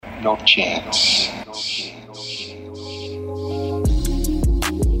No chance.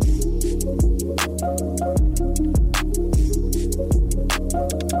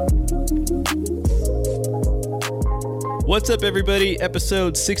 What's up, everybody?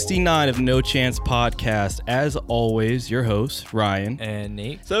 Episode 69 of No Chance Podcast. As always, your host, Ryan. And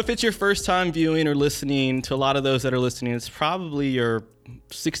Nate. So if it's your first time viewing or listening, to a lot of those that are listening, it's probably your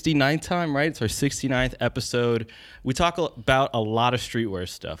 69th time, right? It's our 69th episode. We talk about a lot of streetwear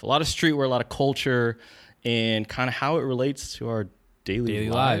stuff, a lot of culture, and kind of how it relates to our daily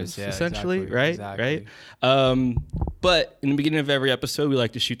lives, yeah, essentially, exactly, right? exactly. Right. But in the beginning of every episode, we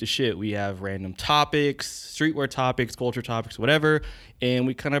like to shoot the shit. We have random topics, streetwear topics, culture topics, whatever, and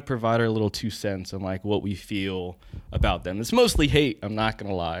we kind of provide our little 2 cents on like what we feel about them. It's mostly hate. I'm not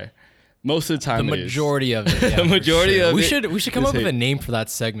gonna lie. Most of the time, The majority of it. Yeah, the majority sure. of we it. We should come up with hate. a name for that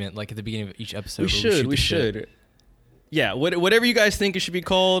segment, like at the beginning of each episode. We should. Yeah, whatever you guys think it should be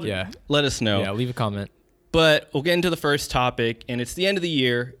called. Yeah. Let us know. Yeah, leave a comment. But we'll get into the first topic, and it's the end of the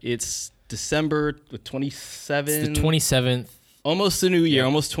year. It's December 27th. It's the 27th. Almost the new year, Yeah.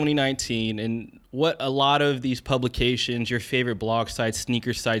 almost 2019. And what a lot of these publications, your favorite blog sites,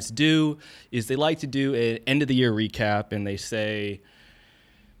 sneaker sites do is they like to do an end of the year recap, and they say,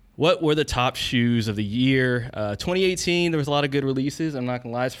 what were the top shoes of the year? 2018, there was a lot of good releases. I'm not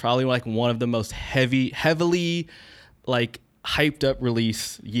gonna lie, it's probably like one of the most heavily like hyped up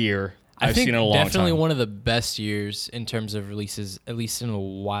release year I've seen in a long time. Definitely one of the best years in terms of releases, at least in a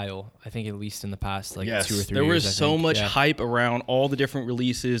while. I think at least in the past like 2 or 3 years. There was so much Yeah. hype around all the different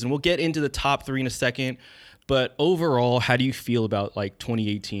releases, and we'll get into the top 3 in a second. But overall, how do you feel about like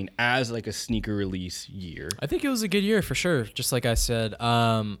 2018 as like a sneaker release year? I think it was a good year for sure. Just like I said,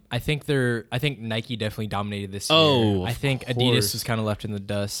 I think Nike definitely dominated this year. Oh, I think of Adidas course. was kind of left in the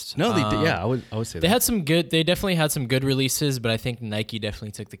dust. No, they did. Yeah, I would say They that. had some good. They definitely had some good releases, but I think Nike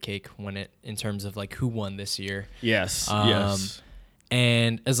definitely took the cake in terms of like who won this year. Yes. Yes.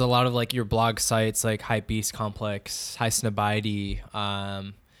 And as a lot of like your blog sites like Hypebeast, Complex, High Snobiety,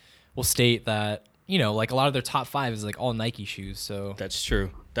 will state that, you know, like a lot of their top 5 is like all Nike shoes. So That's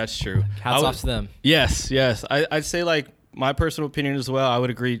true. hats off to them. Yes. I'd say like my personal opinion as well. I would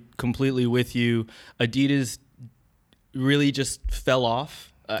agree completely with you. Adidas really just fell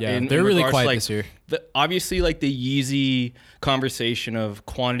off. They're really regards to, quiet like, this year. Obviously, like the Yeezy conversation of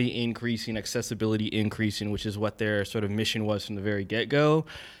quantity increasing, accessibility increasing, which is what their sort of mission was from the very get-go,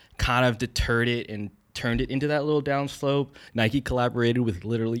 kind of deterred it and turned it into that little downslope. Nike collaborated with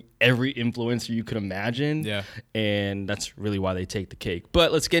literally every influencer you could imagine. Yeah. And that's really why they take the cake.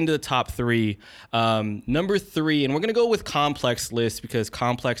 But let's get into the top 3. Number 3, and we're going to go with Complex list because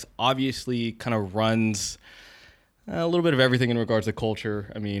Complex obviously kind of runs a little bit of everything in regards to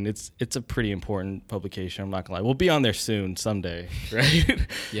culture. I mean, it's a pretty important publication. I'm not going to lie. We'll be on there soon, someday, right?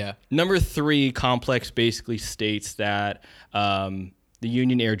 Yeah. Number 3, Complex basically states that the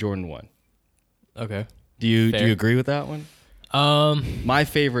Union Air Jordan 1. Okay. Do you Fair. agree with that one? My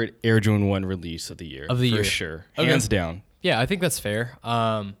favorite Air Jordan 1 release of the year. For sure. Okay. Hands down. Yeah, I think that's fair.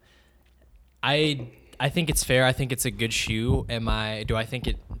 I think it's fair. I think it's a good shoe. Do I think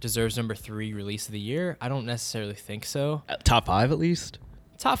it deserves number 3 release of the year? I don't necessarily think so. Top 5 at least?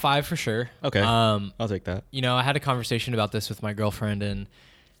 Top 5 for sure. Okay. I'll take that. You know, I had a conversation about this with my girlfriend, and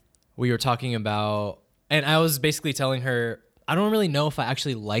we were talking about, and I was basically telling her, I don't really know if I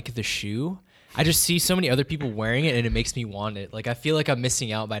actually like the shoe. I just see so many other people wearing it, and it makes me want it. Like I feel like I'm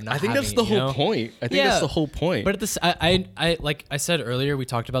missing out by not. I think having that's the it, you whole know? point. I think that's the whole point. But at this, I like I said earlier, we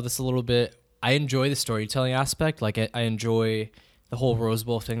talked about this a little bit. I enjoy the storytelling aspect. Like I enjoy the whole Rose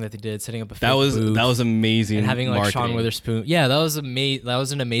Bowl thing that they did, setting up a that was booth amazing. and having like marketing. Sean Witherspoon. Yeah, that was That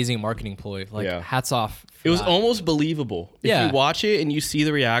was an amazing marketing ploy. Like hats off. It was that. almost believable. If Yeah. you watch it and you see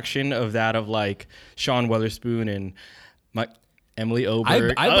the reaction of that of like Sean Witherspoon and Emily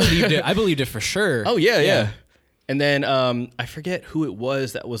Oberg. I believed it. I believed it for sure. Oh yeah. And then I forget who it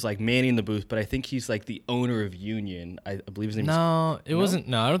was that was like manning the booth, but I think he's like the owner of Union. I believe his name is. No, it wasn't.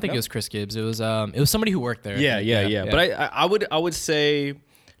 No, I don't think it was Chris Gibbs. It was somebody who worked there. Yeah. But I would say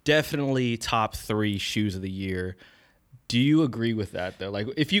definitely top 3 shoes of the year. Do you agree with that though? Like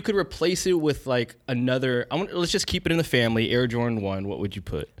if you could replace it with like another, let's just keep it in the family, Air Jordan 1, what would you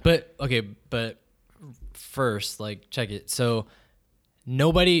put? But first, like check it. So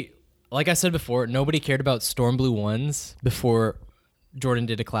nobody, like I said before, nobody cared about Storm Blue 1s before Jordan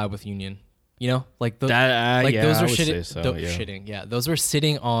did a collab with Union. You know, like those, those were shitting. Yeah, those were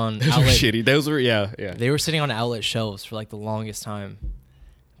sitting on Those outlet. were shitty. Those were They were sitting on outlet shelves for like the longest time.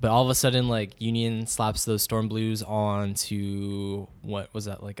 But all of a sudden, like Union slaps those Storm Blues onto what was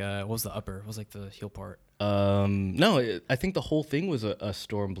that? Like what was the upper? What was like the heel part? No, I think the whole thing was a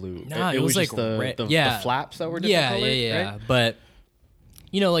storm blue. Nah, it was like just the yeah, the flaps that were different colored, yeah. right? But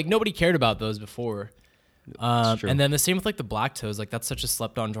like nobody cared about those before. True. And then the same with like the black toes. Like that's such a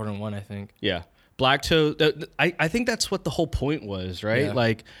slept on Jordan 1, I think. Yeah. Black toe, I think that's what the whole point was, right? Yeah.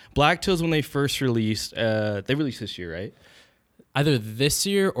 Like Black Toes, when they first released, they released this year, right? Either this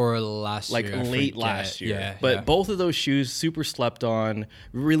year or last Like year. I late forget. last year. Yeah. But both of those shoes, super slept on,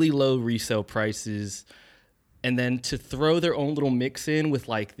 really low resale prices. And then to throw their own little mix in with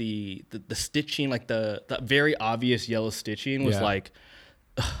like the stitching, like the very obvious yellow stitching was like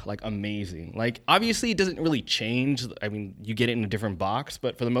amazing. Like obviously it doesn't really change. I mean, you get it in a different box,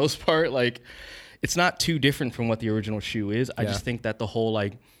 but for the most part, like it's not too different from what the original shoe is. I just think that the whole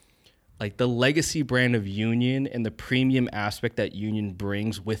like the legacy brand of Union and the premium aspect that Union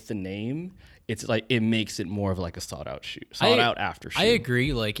brings with the name, it's like it makes it more of like a sought out after shoe. I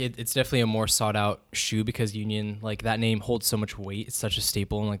agree. Like it's definitely a more sought out shoe because Union, like that name holds so much weight. It's such a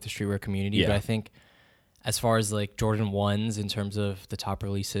staple in like the streetwear community. Yeah. But I think as far as like Jordan 1s in terms of the top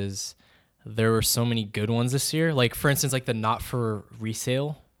releases, there were so many good ones this year. Like for instance, like the not for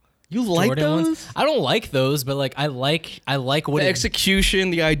resale. You like Jordan those? ones. I don't like those, but like I like what The it, execution,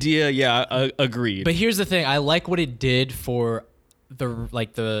 the idea, agreed. But here's the thing: I like what it did for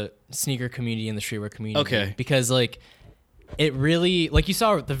the sneaker community and the streetwear community. Okay. Because like it really, like you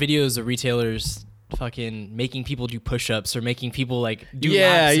saw the videos of retailers fucking making people do push-ups or making people like do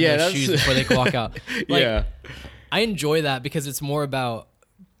laps in their shoes before they can walk out. Like, yeah. I enjoy that because it's more about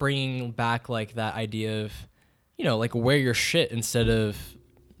bringing back like that idea of, like wear your shit instead of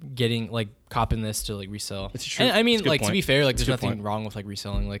getting like copping this to like resell. It's true. And I mean, It's a good like to point. be fair, like It's a there's good nothing point. wrong with like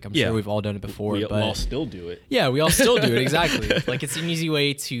reselling. Like I'm Yeah. sure we've all done it before. We but all still do it. yeah, we all still do it exactly. Like it's an easy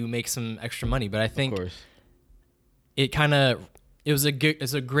way to make some extra money. But I think Of course.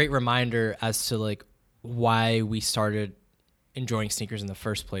 it's a great reminder as to like why we started enjoying sneakers in the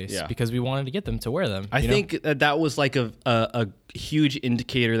first place. Yeah. Because we wanted to get them to wear them. I you know? think that was like a huge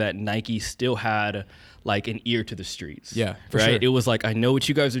indicator that Nike still had like an ear to the streets. Yeah, for right. sure. It was like, I know what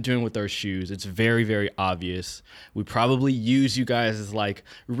you guys are doing with our shoes. It's very, very obvious. We probably use you guys as like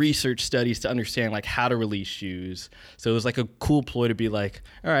research studies to understand like how to release shoes. So it was like a cool ploy to be like,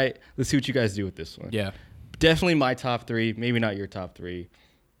 all right, let's see what you guys do with this one. Yeah. Definitely my top three. Maybe not your top three.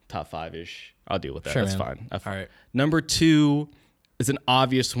 Top five-ish. I'll deal with that. Sure, That's man. fine. All right. Number 2 is an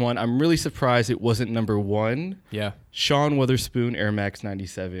obvious one. I'm really surprised it wasn't number 1. Yeah. Sean Witherspoon Air Max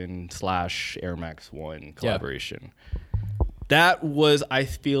 97 / Air Max 1 collaboration. That was, I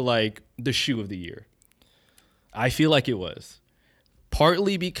feel like, the shoe of the year. I feel like it was.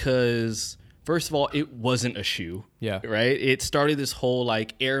 Partly because, first of all, it wasn't a shoe. Yeah. Right? It started this whole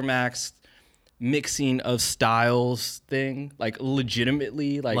like Air Max mixing of styles thing, like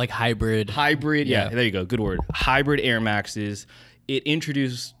legitimately Like hybrid. yeah, Yeah. there you go, good word. Hybrid Air Maxes. It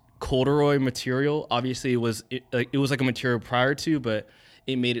introduced corduroy material. Obviously it was like a material prior to, but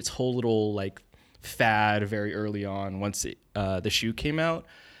it made its whole little like fad very early on once the shoe came out.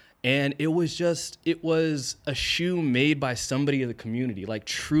 And it was a shoe made by somebody in the community, like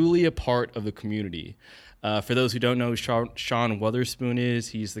truly a part of the community. For those who don't know who Sean Witherspoon is,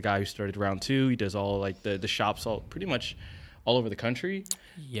 he's the guy who started Round 2. He does all like the shops pretty much all over the country.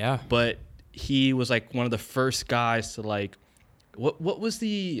 Yeah. But he was like one of the first guys to like, what was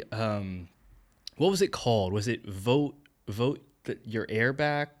the what was it called? Was it vote your air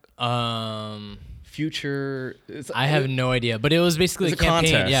back? Future. I have no idea, but it was basically It a was a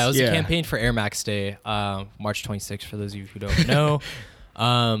campaign. contest, Yeah, it was yeah. a campaign for Air Max Day, March 26th. For those of you who don't know,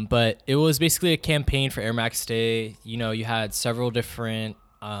 but it was basically a campaign for Air Max Day. You had several different,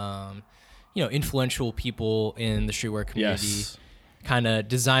 influential people in the streetwear community. Yes. Kind of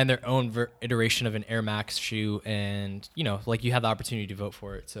design their own iteration of an Air Max shoe, and like you had the opportunity to vote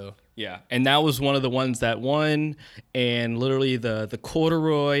for it. So Yeah, and that was one of the ones that won, and literally the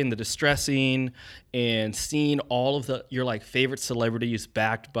corduroy and the distressing, and seeing all of your like favorite celebrities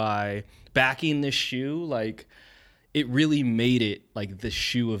backing this shoe, like it really made it like the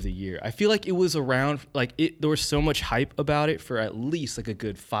shoe of the year. I feel like it was around there was so much hype about it for at least like a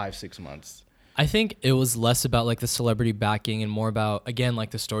good 5-6 months. I think it was less about like the celebrity backing and more about, again,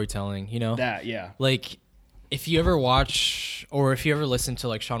 like the storytelling. That Like, if you ever watch or if you ever listen to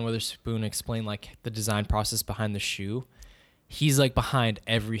like Sean Witherspoon explain like the design process behind the shoe, he's like behind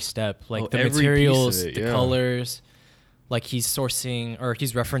every step, like the every piece materials, of it, the yeah. colors, like he's sourcing or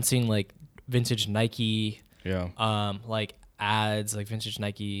he's referencing like vintage Nike, Yeah. like ads, like vintage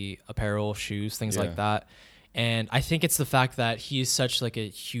Nike apparel, shoes, things Yeah. like that. And I think it's the fact that he is such like a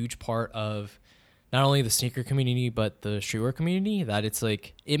huge part of not only the sneaker community but the streetwear community that it's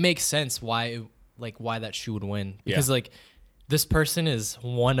like it makes sense why that shoe would win, because like this person is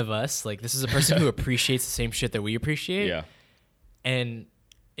one of us. Like this is a person who appreciates the same shit that we appreciate. Yeah. And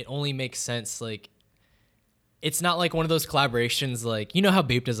it only makes sense. Like it's not like one of those collaborations, like, you know how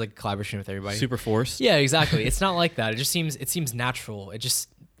Bape does like a collaboration with everybody. Super forced. Yeah, exactly. It's not like that. It seems natural.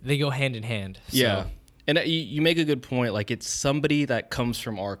 They go hand in hand. So. Yeah. And you make a good point. Like, it's somebody that comes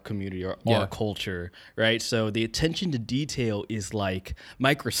from our community or our culture, right? So the attention to detail is like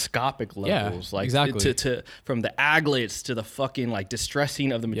microscopic levels. Like exactly. To from the aglets to the fucking like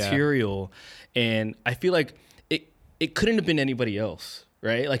distressing of the material. And I feel like it couldn't have been anybody else,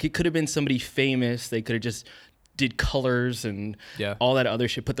 right? Like it could have been somebody famous. They could have just did colors and all that other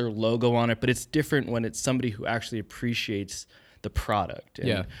shit, put their logo on it. But it's different when it's somebody who actually appreciates the product.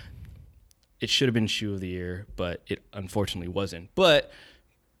 And it should have been shoe of the year, but it unfortunately wasn't. But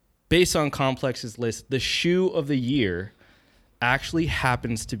based on Complex's list, the shoe of the year actually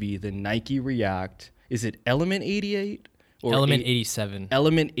happens to be the Nike React. Is it Element 88? Or Element 87.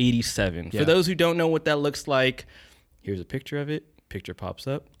 Element 87. For those who don't know what that looks like, here's a picture of it. Picture pops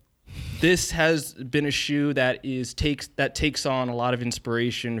up. This has been a shoe that takes on a lot of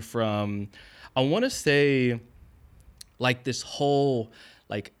inspiration from, I want to say, like this whole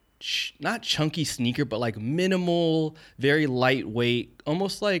like not chunky sneaker, but like minimal, very lightweight,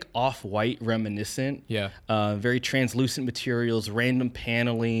 almost like Off-White reminiscent. Very translucent materials, random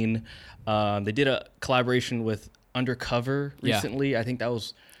paneling. They did a collaboration with Undercover recently. I think that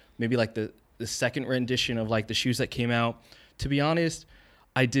was maybe like the second rendition of like the shoes that came out. To be honest,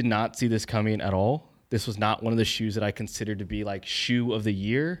 I did not see this coming at all. This was not one of the shoes that I considered to be like shoe of the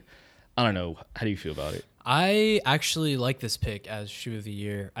year. I don't know. How do you feel about it? I actually like this pick as shoe of the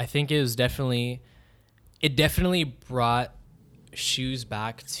year. I think it definitely brought shoes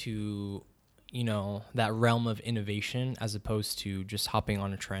back to, you know, that realm of innovation as opposed to just hopping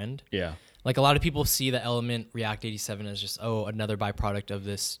on a trend. Yeah. Like a lot of people see the Element React 87 as just, another byproduct of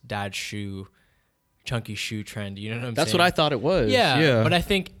this dad shoe, chunky shoe trend. You know what I'm saying? That's what I thought it was. Yeah. But I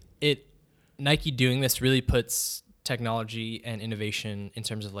think Nike doing this really puts technology and innovation in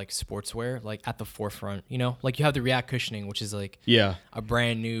terms of like sportswear like at the forefront. You know, like you have the React cushioning, which is like a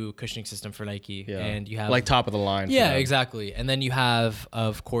brand new cushioning system for Nike, and you have like top of the line. Exactly. And then you have,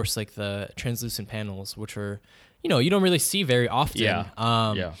 of course, like the translucent panels, which are, you know, you don't really see very often.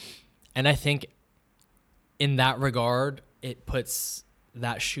 And I think in that regard, it puts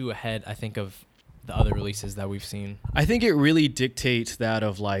that shoe ahead, I think, of the other releases that we've seen. I think it really dictates that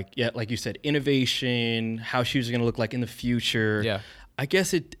of like you said, innovation, how shoes are going to look like in the future. Yeah. I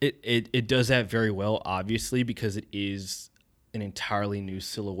guess it does that very well, obviously, because it is an entirely new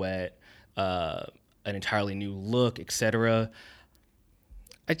silhouette, an entirely new look, etc.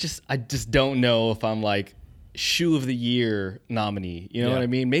 I just don't know if I'm like shoe of the year nominee. You know what I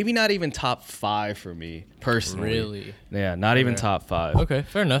mean? Maybe not even top 5 for me personally. Really? Yeah, not even top 5. Okay,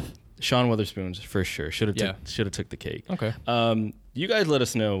 fair enough. Sean Witherspoon's for sure. Should have took the cake. Okay. You guys let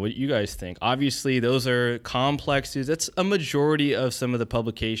us know what you guys think. Obviously, those are complexes. That's a majority of some of the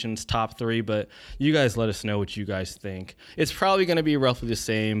publications' top 3, but you guys let us know what you guys think. It's probably going to be roughly the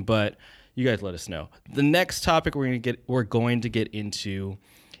same, but you guys let us know. The next topic we're going to get into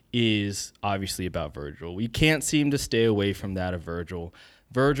is obviously about Virgil. We can't seem to stay away from that of Virgil.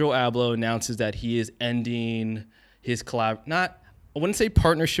 Virgil Abloh announces that he is ending his I wouldn't say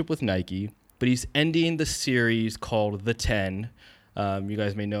partnership with Nike, but he's ending the series called The 10. You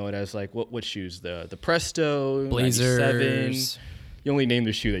guys may know it as like what shoes? The Presto, Blazers. 97. You only named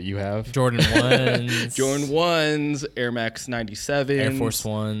the shoe that you have. Jordan 1s. Jordan 1s, Air Max 97s. Air Force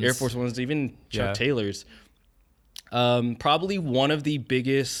 1s. Even Chuck Taylors. Probably one of the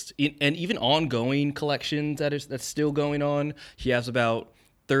biggest and even ongoing collections that's still going on. He has about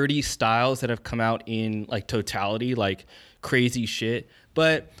 30 styles that have come out in like totality, like crazy shit.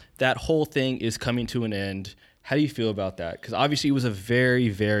 But that whole thing is coming to an end. How do you feel about that? Because obviously it was a very,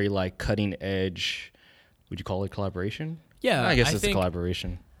 very like cutting edge. Would you call it collaboration? Yeah, I guess it's a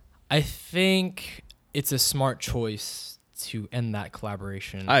collaboration. I think it's a smart choice to end that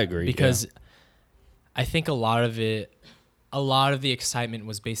collaboration. I agree. Because I think a lot of the excitement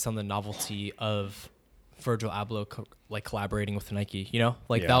was based on the novelty of Virgil Abloh collaborating with Nike, you know?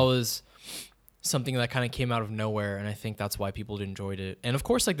 That was something that kind of came out of nowhere, and I think that's why people enjoyed it. And of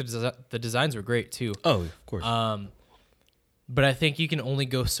course, like the designs were great too. Oh, of course. But I think you can only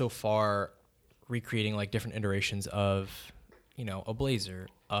go so far recreating like different iterations of, you know, a Blazer,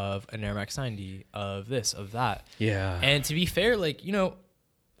 of an Air Max 90, of this, of that. Yeah. And to be fair, like, you know,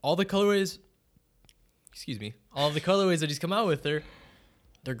 all the colorways all of the colorways that he's come out with, they're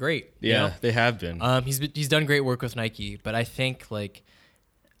great. Yeah, you know? they have been. He's done great work with Nike, but I think like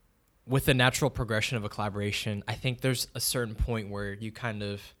with the natural progression of a collaboration, I think there's a certain point where you kind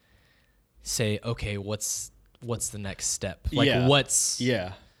of say, okay, what's the next step? Like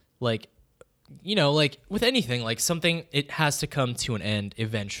like, you know, like with anything, like something, it has to come to an end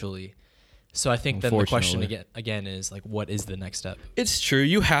eventually. So I think then the question again is like, what is the next step? It's true.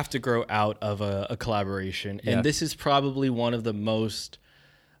 You have to grow out of a collaboration. And this is probably one of the most,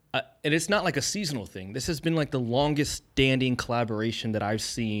 and it's not like a seasonal thing. This has been like the longest standing collaboration that I've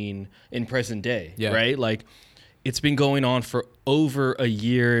seen in present day, right? Like it's been going on for over a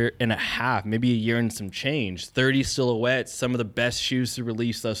year and a half, maybe a year and some change. 30 silhouettes, some of the best shoes to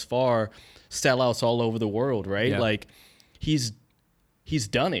release thus far, sellouts all over the world, right? Like he's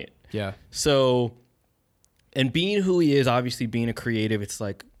done it. Yeah. So, and being who he is, obviously being a creative, it's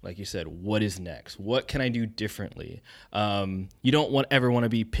like you said, what is next? What can I do differently? You don't ever want to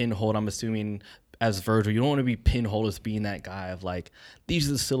be pinholed. I'm assuming as Virgil, you don't want to be pinholed as being that guy of like, these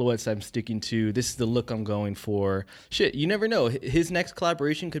are the silhouettes I'm sticking to. This is the look I'm going for. Shit, you never know. His next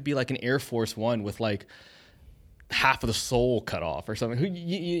collaboration could be like an Air Force One with like half of the sole cut off or something.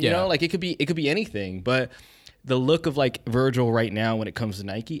 You know, like it could be anything, but the look of like Virgil right now when it comes to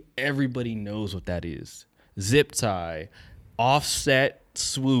Nike, everybody knows what that is. Zip tie, offset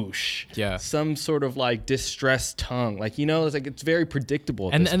swoosh, some sort of like distressed tongue. Like, you know, it's very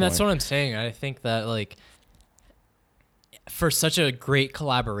predictable. And that's what I'm saying. I think that like for such a great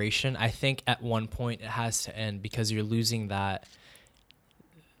collaboration, I think at one point it has to end because you're losing that.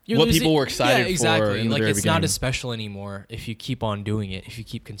 People were excited for. Exactly. Like it's not as special anymore if you keep on doing it, if you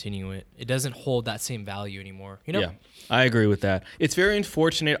keep continuing it. It doesn't hold that same value anymore. You know? Yeah, I agree with that. It's very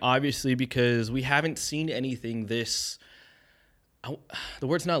unfortunate, obviously, because we haven't seen anything this. The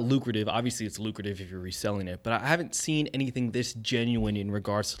word's not lucrative. Obviously, it's lucrative if you're reselling it, but I haven't seen anything this genuine in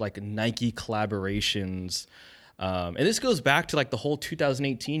regards to like Nike collaborations. And this goes back to like the whole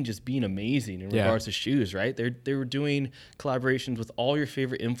 2018 just being amazing in regards to shoes, right? They were doing collaborations with all your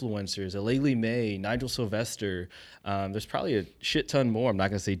favorite influencers, Aleli May, Nigel Sylvester. There's probably a shit ton more. I'm not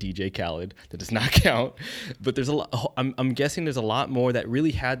gonna say DJ Khaled, that does not count, but there's a lot. I'm guessing there's a lot more that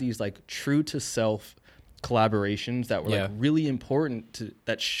really had these like true to self collaborations that were like really important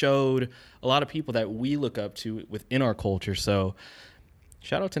that showed a lot of people that we look up to within our culture. So.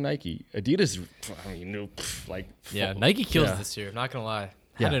 Shout out to Nike. Adidas, I mean, like... Yeah, Nike kills this year, not going to lie.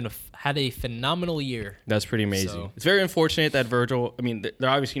 Had a phenomenal year. That's pretty amazing. So. It's very unfortunate that Virgil... I mean, they're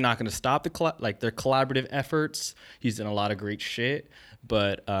obviously not going to stop their collaborative efforts. He's done a lot of great shit,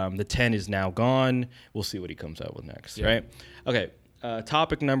 but the 10 is now gone. We'll see what he comes out with next, right? Okay.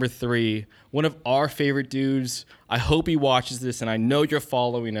 Topic number 3, one of our favorite dudes. I hope he watches this, and I know you're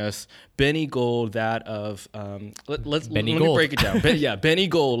following us. Benny Gold, that of let me break it down. Benny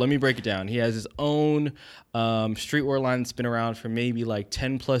Gold. Let me break it down. He has his own streetwear line that's been around for maybe like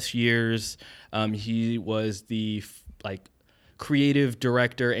 10 plus years. He was the creative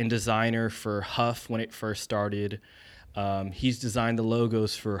director and designer for Huff when it first started. He's designed the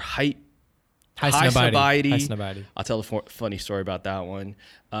logos for High Snobiety. I'll tell a funny story about that one.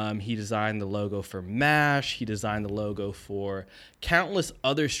 He designed the logo for MASH. He designed the logo for countless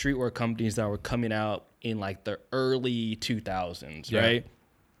other streetwear companies that were coming out in like the early 2000s, right?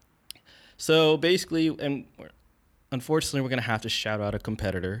 So basically, and unfortunately, we're going to have to shout out a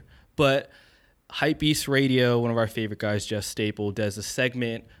competitor, but Hypebeast Radio, one of our favorite guys, Jeff Staple, does a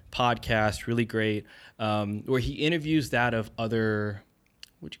segment, podcast, really great, where he interviews that of other...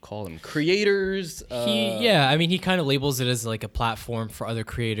 What'd you call them? Creators? I mean, he kind of labels it as like a platform for other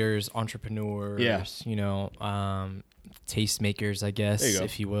creators, entrepreneurs, you know, tastemakers, I guess,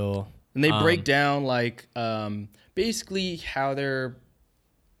 if you will. And they break down like basically how their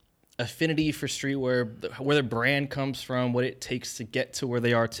affinity for streetwear, where their brand comes from, what it takes to get to where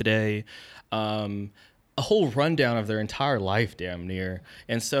they are today. A whole rundown of their entire life, damn near.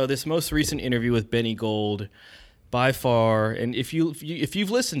 And so this most recent interview with Benny Gold, by far, and if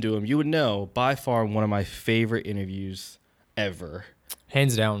you've listened to him, you would know, by far one of my favorite interviews ever.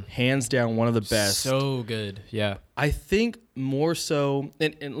 Hands down, one of the best. So good, yeah. I think more so,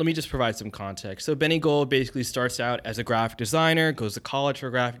 and let me just provide some context. So Benny Gold basically starts out as a graphic designer, goes to college for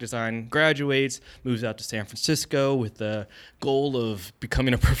graphic design, graduates, moves out to San Francisco with the goal of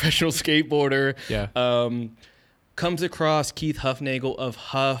becoming a professional skateboarder. Comes across Keith Hufnagel of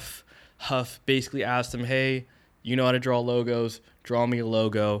Huff. Huff basically asked him, hey, you know how to draw logos, draw me a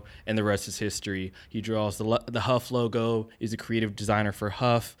logo, and the rest is history. He draws the Huff logo, is a creative designer for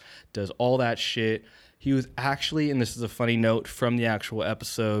Huff, does all that shit. He was actually, and this is a funny note from the actual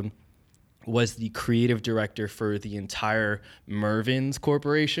episode, was the creative director for the entire Mervyn's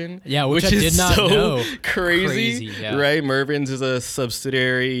Corporation. Yeah, which I did not know. Crazy, yeah. right? Mervyn's is a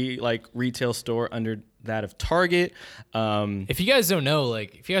subsidiary like retail store under that of Target. If you guys don't know,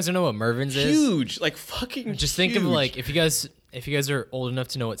 what Mervyn's is, Huge, like fucking. just think of like if you guys are old enough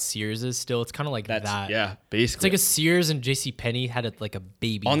to know what Sears is, still it's kind of like that. Yeah, It's basically. like a Sears and JCPenney had it like a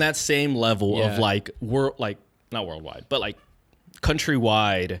baby On that same level of Yeah. like not worldwide, but like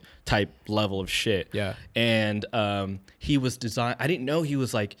countrywide type level of shit. Yeah. And he was I didn't know he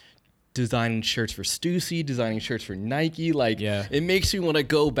was like designing shirts for Stussy, designing shirts for Nike. Like, Yeah. it makes me want to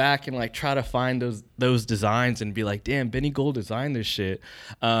go back and like try to find those designs and be like, damn, Benny Gold designed this shit.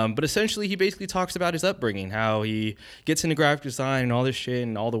 But essentially, he basically talks about his upbringing, how he gets into graphic design and all this shit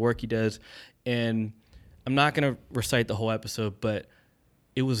and all the work he does. And I'm not gonna recite the whole episode, but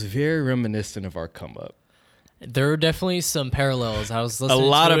it was very reminiscent of our come up. There are definitely some parallels. I was listening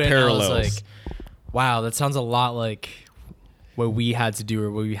lot to of it and I was parallels. like, wow, that sounds a lot like what we had to do or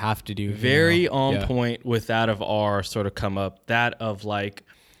what we have to do. Very you know? on Yeah. point with that of our sort of come up, that of like,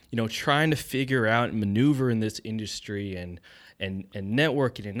 trying to figure out and maneuver in this industry and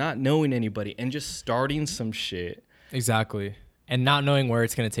networking and not knowing anybody and just starting some shit. Exactly. And not knowing where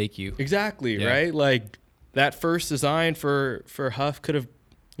it's going to take you. Exactly, Yeah. right? Like that first design for Huff could have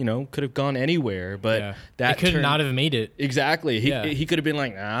gone anywhere, but Yeah. that it could turned- not have made it. Exactly. Yeah. He could have been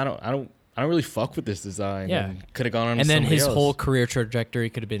like, nah, I don't really fuck with this design. Yeah. And could have gone on. And to then somebody his else. whole career trajectory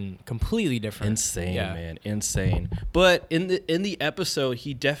could have been completely different. Insane, Yeah. man, insane. But in the episode,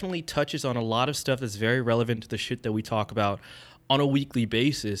 he definitely touches on a lot of stuff that's very relevant to the shit that we talk about on a weekly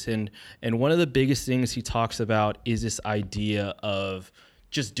basis. And one of the biggest things he talks about is this idea of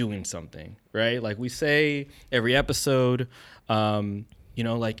just doing something, right? Like we say every episode,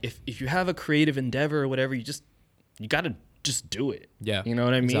 like if you have a creative endeavor or whatever, you got to just do it. Yeah, You know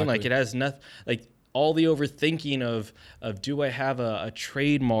what I mean? exactly. Like it has nothing, like all the overthinking of do I have a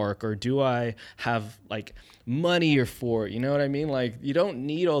trademark or do I have like money or for it? You know what I mean? Like you don't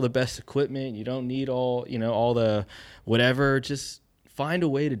need all the best equipment. You don't need all the whatever. Just find a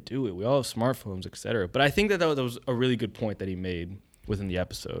way to do it. We all have smartphones, etc. But I think that was a really good point that he made within the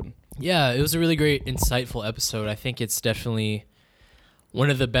episode. Yeah, it was a really great, insightful episode. I think it's definitely one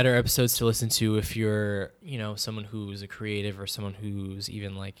of the better episodes to listen to if you're, someone who's a creative or someone who's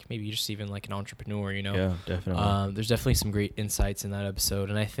even like, maybe just even like an entrepreneur, Yeah, definitely. There's definitely some great insights in that episode.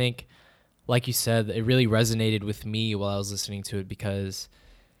 And I think, like you said, it really resonated with me while I was listening to it because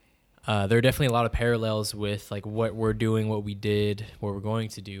there are definitely a lot of parallels with like what we're doing, what we did, what we're going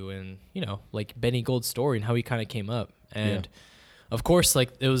to do, and, like Benny Gold's story and how he kind of came up. And of course, like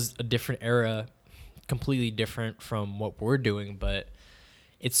it was a different era, completely different from what we're doing, but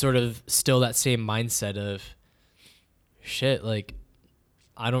it's sort of still that same mindset of shit. Like,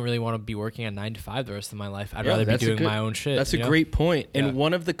 I don't really want to be working at 9 to 5 the rest of my life. I'd rather be doing my own shit. That's a great point. And Yeah.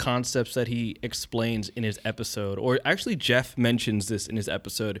 one of the concepts that he explains in his episode, or actually Jeff mentions this in his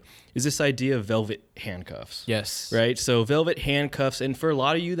episode, is this idea of velvet handcuffs. Yes. Right? So velvet handcuffs, and for a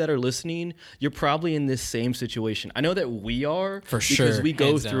lot of you that are listening, you're probably in this same situation. I know that we are. For because sure, we go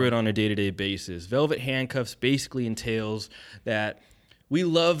hands through down. it on a day-to-day basis. Velvet handcuffs basically entails that we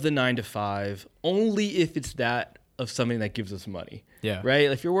love the 9 to 5 only if it's that of something that gives us money. Yeah.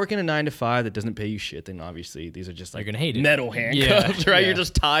 Right? If you're working a 9 to 5 that doesn't pay you shit, then obviously these are just like You're gonna hate it. metal handcuffs, right? Yeah. You're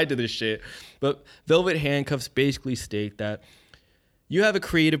just tied to this shit. But velvet handcuffs basically state that you have a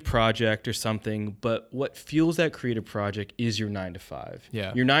creative project or something, but what fuels that creative project is your 9 to 5.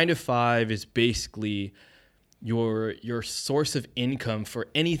 Yeah. Your 9 to 5 is basically your source of income for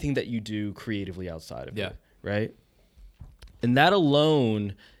anything that you do creatively outside of Yeah. it, right? And that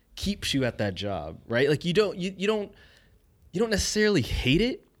alone keeps you at that job, right? Like you don't necessarily hate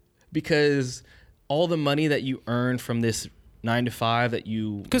it because all the money that you earn from this 9 to 5 that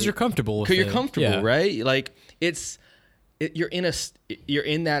you Because you're comfortable with it. because you're comfortable, Yeah. right? Like you're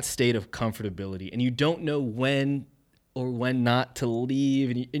in that state of comfortability, and you don't know when or when not to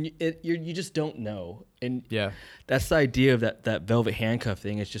leave, and you just don't know. And Yeah. that's the idea of that velvet handcuff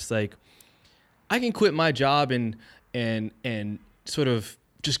thing. It's just like I can quit my job and sort of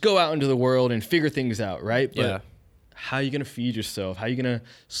just go out into the world and figure things out, right? But Yeah. how are you going to feed yourself? How are you going to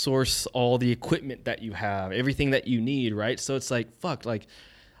source all the equipment that you have, everything that you need, right? So it's like, fuck, like,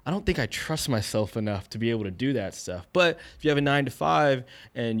 I don't think I trust myself enough to be able to do that stuff. But if you have a 9 to 5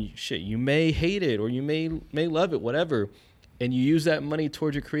 and you may hate it or you may love it, whatever, and you use that money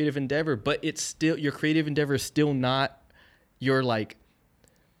towards your creative endeavor, but it's still, your creative endeavor is still not your, like,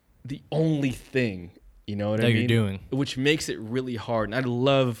 the only thing, you know what I That mean? you're doing. Which makes it really hard. And I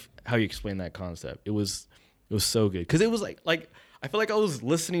love how you explain that concept. It was so good. Because it was like I feel like I was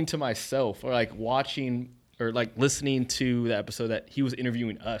listening to myself or like watching or like listening to the episode that he was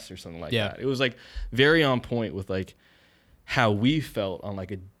interviewing us or something like that. It was like very on point with like how we felt on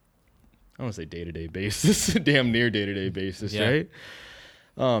like a, I don't want to say day-to-day basis, damn near day-to-day basis, right?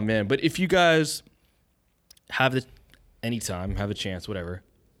 Oh man. But if you guys have the anytime, have a chance, whatever,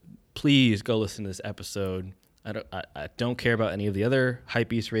 please go listen to this episode. I don't care about any of the other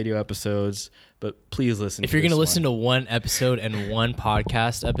Hypebeast Radio episodes, but please listen. If you're going to listen to one episode and one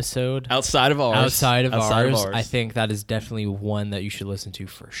podcast episode outside of ours, I think that is definitely one that you should listen to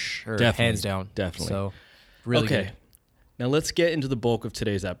for sure. Definitely, hands down. Definitely. So really good. Now let's get into the bulk of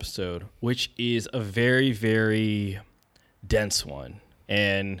today's episode, which is a very, very dense one.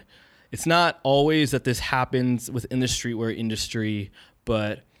 And it's not always that this happens within the streetwear industry,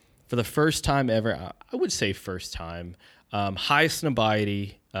 but for the first time ever, I would say first time,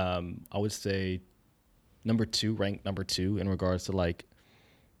 Highsnobiety, I would say ranked number 2 in regards to like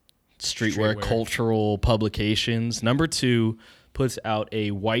streetwear cultural publications. Number 2 puts out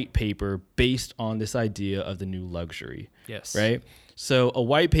a white paper based on this idea of the new luxury. Yes. Right? So a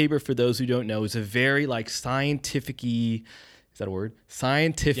white paper, for those who don't know, is a very like scientific-y, is that a word?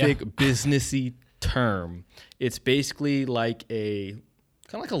 Scientific, businessy term. It's basically like a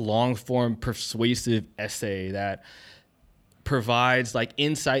kind of like a long form persuasive essay that provides like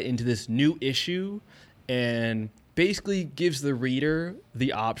insight into this new issue and basically gives the reader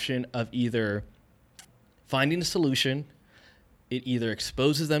the option of either finding a solution, it either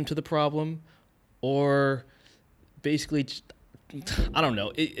exposes them to the problem, or basically just, I don't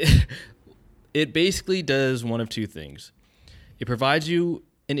know, it basically does one of two things. It provides you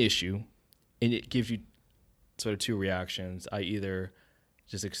an issue and it gives you sort of two reactions. I either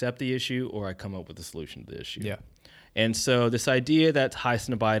just accept the issue or I come up with a solution to the issue. Yeah. And so this idea that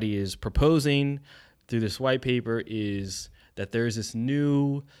Highsnobiety is proposing through this white paper is that there's this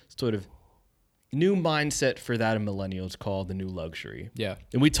new mindset for that of millennials called the new luxury. Yeah.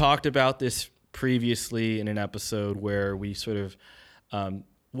 And we talked about this previously in an episode where we sort of,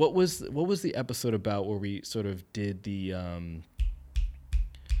 what was the episode about where we sort of did the,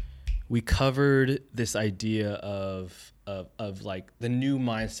 we covered this idea of like the new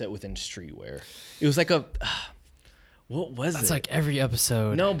mindset within streetwear. It was like a, what was That's it? like every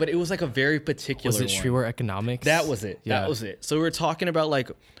episode. No, but it was like a very particular Was it one. streetwear economics? That was it. Yeah. That was it. So we were talking about like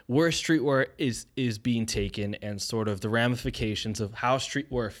where streetwear is being taken and sort of the ramifications of how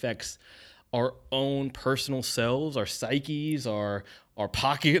streetwear affects our own personal selves, our psyches, our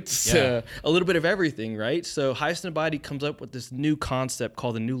pockets, a little bit of everything, right? So Highsnobiety comes up with this new concept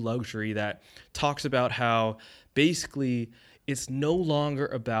called the new luxury that talks about how basically it's no longer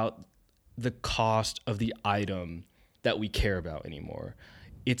about the cost of the item that we care about anymore.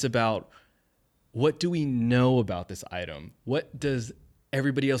 It's about what do we know about this item? What does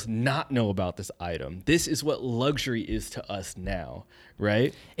everybody else not know about this item? This is what luxury is to us now,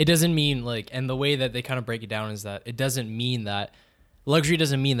 right? It doesn't mean like, and the way that they kind of break it down is that it doesn't mean that luxury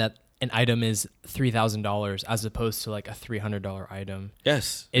doesn't mean that an item is $3,000 as opposed to like a $300 item.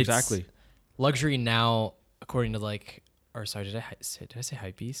 Yes, exactly. Luxury now, according to like, or sorry, did I say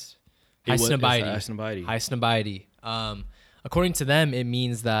Hypebeast? Highsnobiety. Highsnobiety. According to them, it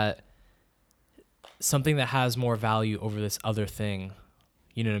means that something that has more value over this other thing.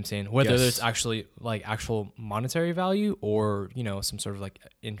 You know what I'm saying? Whether there's actually like actual monetary value or, you know, some sort of like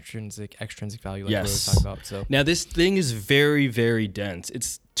extrinsic value like we were talking about. So now this thing is very, very dense.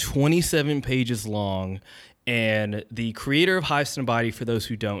 It's 27 pages long. And the creator of Highsnobiety, for those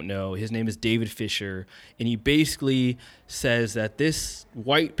who don't know, his name is David Fisher. And he basically says that this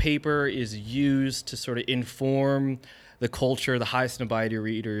white paper is used to sort of inform the culture, the Highsnobiety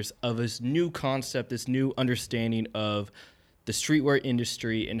readers, of this new concept, this new understanding of the streetwear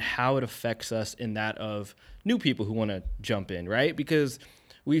industry and how it affects us in that of new people who want to jump in, right? Because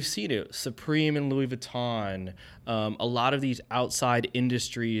we've seen it, Supreme and Louis Vuitton, a lot of these outside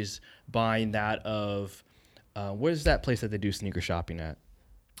industries buying that of, where's that place that they do sneaker shopping at?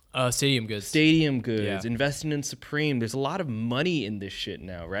 Stadium Goods. Stadium Goods, investing in Supreme. There's a lot of money in this shit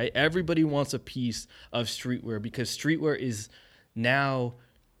now, right? Everybody wants a piece of streetwear because streetwear is now,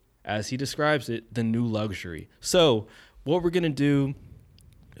 as he describes it, the new luxury. So what we're going to do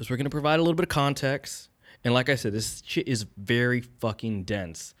is we're going to provide a little bit of context. And like I said, this shit is very fucking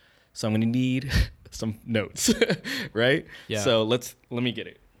dense. So I'm going to need some notes, right? Yeah. So let me get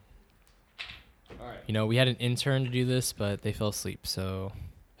it. All right. You know, we had an intern to do this, but they fell asleep, so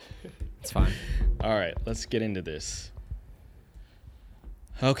it's fine. All right, let's get into this.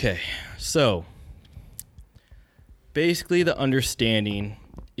 Okay, so basically the understanding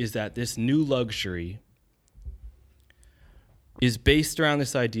is that this new luxury is based around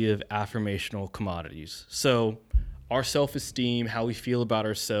this idea of affirmational commodities. So our self-esteem, how we feel about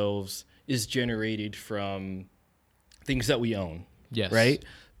ourselves, is generated from things that we own. Yes. Right?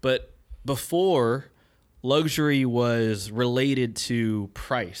 But before, luxury was related to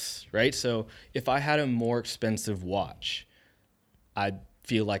price, right? So if I had a more expensive watch, I'd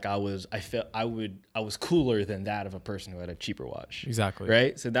feel like I was cooler than that of a person who had a cheaper watch. Exactly.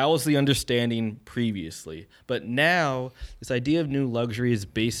 Right? So that was the understanding previously. But now this idea of new luxury is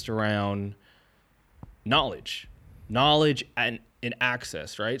based around knowledge and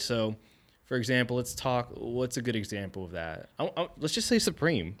access, right? So for example, let's talk, what's a good example of that? Let's just say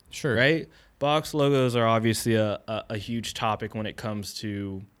Supreme. Sure. Right? Box logos are obviously a huge topic when it comes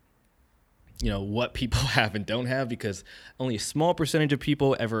to, what people have and don't have, because only a small percentage of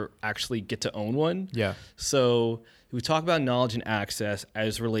people ever actually get to own one. Yeah. So we talk about knowledge and access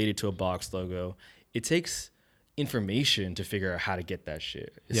as related to a box logo. It takes information to figure out how to get that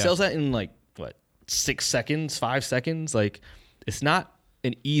shit. It sells that in 6 seconds, 5 seconds. Like, it's not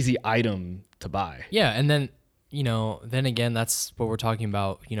an easy item to buy. Yeah. And then, then again, that's what we're talking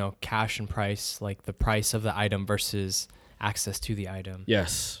about, cash and price, like the price of the item versus access to the item.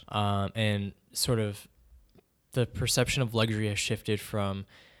 Yes. And sort of the perception of luxury has shifted from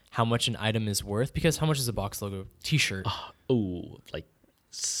how much an item is worth, because how much is a box logo t-shirt? Like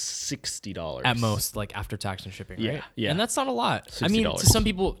 $60 at most, like after tax and shipping, right? Yeah. And that's not a lot. $60. I mean, to some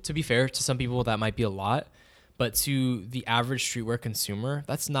people, to be fair, to some people that might be a lot, but to the average streetwear consumer,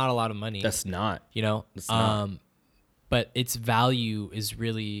 that's not a lot of money. That's not. It's not. But its value is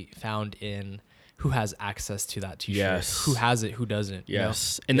really found in who has access to that t-shirt, Yes. who has it, who doesn't.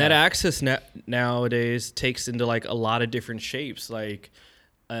 Yes. And that access nowadays takes into like a lot of different shapes. Like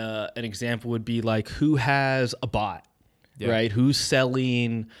an example would be like, who has a bot, right? Who's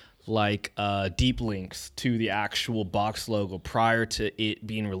selling like deep links to the actual box logo prior to it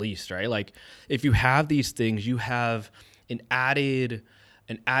being released, right? Like if you have these things, you have an added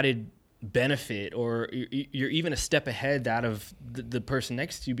benefit, or you're even a step ahead that of the person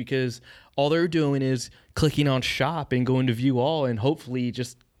next to you, because all they're doing is clicking on shop and going to view all, and hopefully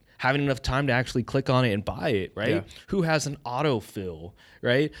just having enough time to actually click on it and buy it, right? Yeah. Who has an autofill,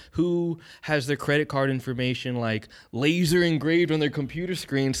 right? Who has their credit card information like laser engraved on their computer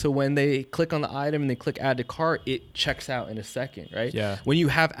screen, so when they click on the item and they click add to cart, it checks out in a second, right? Yeah. When you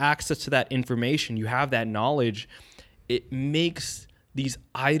have access to that information, you have that knowledge, it makes these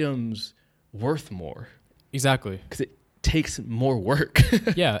items worth more. Exactly. Because it takes more work.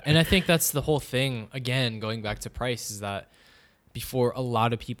 Yeah. And I think that's the whole thing, again, going back to price, is that before, a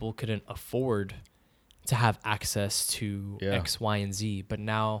lot of people couldn't afford to have access to X, Y, and Z. But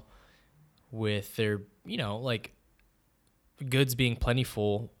now with their, like goods being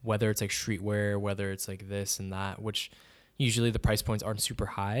plentiful, whether it's like streetwear, whether it's like this and that, which usually the price points aren't super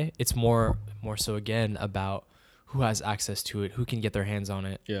high. It's more so, again, about who has access to it, who can get their hands on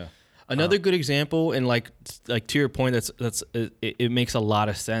it. Yeah. Another good example, and like to your point, it makes a lot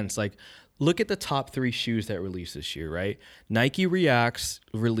of sense. Like, look at the top 3 shoes that released this year, right? Nike Reacts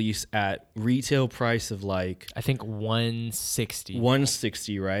release at retail price of like, I think $160.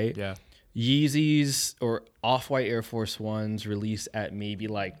 $160, right? Yeah. Yeezys or Off-White Air Force Ones release at maybe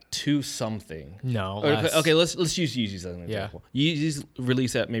like $2 something. No. Okay, let's use Yeezys as an example. Yeezys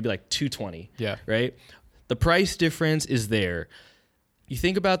release at maybe like $220. Yeah. Right? The price difference is there. You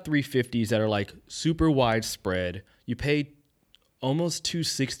think about 350s that are like super widespread. You pay almost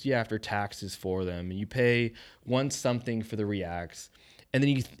 $260 after taxes for them, and you pay $1 something for the Reacts. And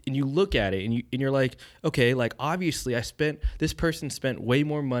then you look at it and you're like, okay, like obviously this person spent way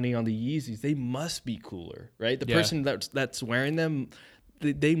more money on the Yeezys. They must be cooler, right? The person that's wearing them,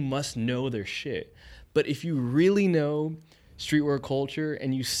 they must know their shit. But if you really know streetwear culture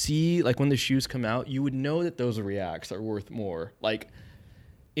and you see like when the shoes come out, you would know that those Reacts are worth more. Like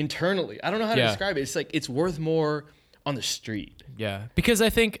internally, I don't know how to describe it. It's like it's worth more on the street. Yeah, because I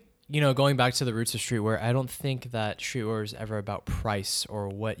think, going back to the roots of streetwear, I don't think that streetwear is ever about price or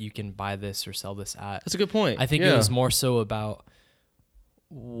what you can buy this or sell this at. That's a good point. I think it was more so about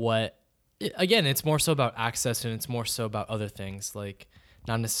it's more so about access, and it's more so about other things, like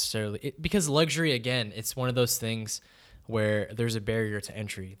not necessarily because luxury, again, it's one of those things where there's a barrier to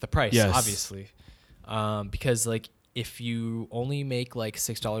entry, the price, obviously, because like if you only make like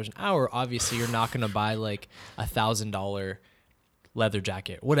 $6 an hour, obviously you're not going to buy like $1,000 leather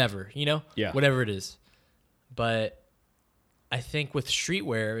jacket, whatever, whatever it is. But I think with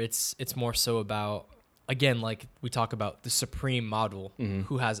streetwear, it's more so about again, like we talk about the supreme model,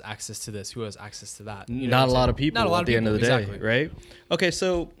 who has access to this, who has access to that. You know Not what a I'm lot saying? of people Not a lot at of the end of the people, day, exactly. right? Okay,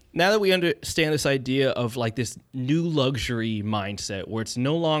 so now that we understand this idea of like this new luxury mindset where it's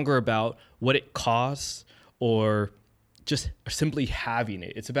no longer about what it costs or just simply having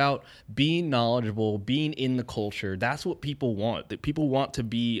it. It's about being knowledgeable, being in the culture. That's what people want. That people want to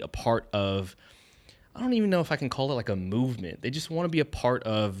be a part of. I don't even know if I can call it like a movement. They just want to be a part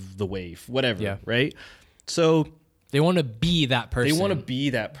of the wave, whatever, Yeah. right? So They want to be that person. they want to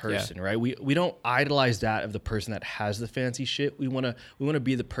be that person, right? We don't idolize that of the person that has the fancy shit. We want to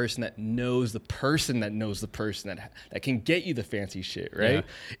be the person that knows the person that knows the person that can get you the fancy shit, right? Yeah.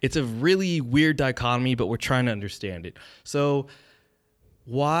 It's a really weird dichotomy, but we're trying to understand it. So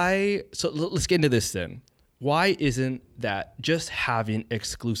let's get into this then. Why isn't that just having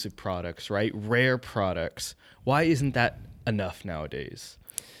exclusive products, right? Rare products. Why isn't that enough nowadays?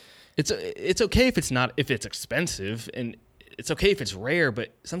 It's okay if it's expensive, and it's okay if it's rare,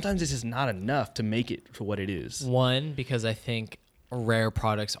 but sometimes it's just not enough to make it for what it is. One, because I think rare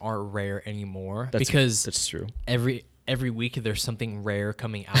products aren't rare anymore. That's because true. every week there's something rare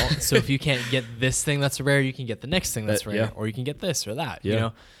coming out. So if you can't get this thing that's rare, you can get the next thing that's rare, yeah. or you can get this or that. Yeah. You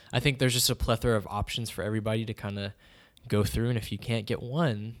know, I think there's just a plethora of options for everybody to kind of go through. And if you can't get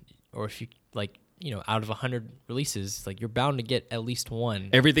one, or if you like, you know, out of 100 releases, like you're bound to get at least one.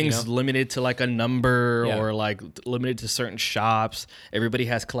 Everything's you know? limited to like a number Yeah. or like limited to certain shops. Everybody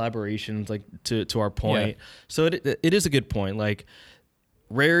has collaborations, like to our point. Yeah. So it is a good point. Like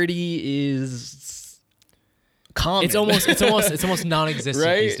rarity is common. It's almost non-existent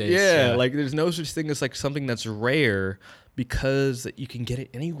right? these days. Yeah, like there's no such thing as like something that's rare because you can get it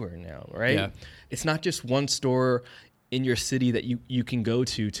anywhere now, right? Yeah. It's not just one store in your city that you can go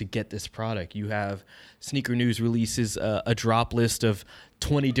to get this product. You have Sneaker News releases a drop list of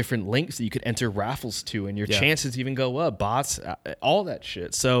 20 different links that you could enter raffles to, and your chances even go up. Bots, all that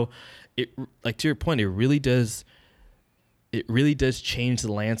shit. So, it, like to your point, it really does change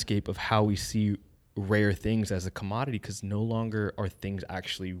the landscape of how we see rare things as a commodity, because no longer are things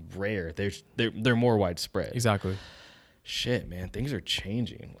actually rare. They're more widespread. Exactly. Shit, man, things are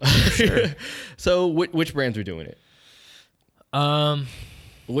changing. Sure. So, which brands are doing it?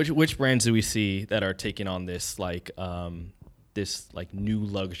 Which brands do we see that are taking on this new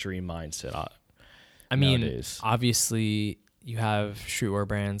luxury mindset? I mean, nowadays? obviously you have streetwear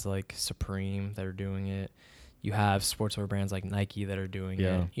brands like Supreme that are doing it. You have sportswear brands like Nike that are doing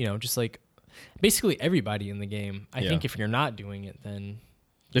Yeah. it. You know, just like basically everybody in the game. I think if you're not doing it, then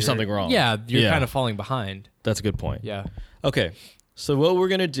There's something wrong. Yeah, you're kind of falling behind. That's a good point. Yeah. Okay. So what we're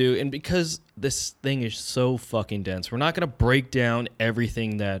going to do, and because this thing is so fucking dense, we're not going to break down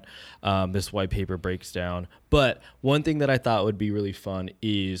everything that this white paper breaks down. But one thing that I thought would be really fun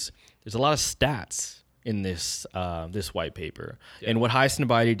is there's a lot of stats in this this white paper. Yeah. And what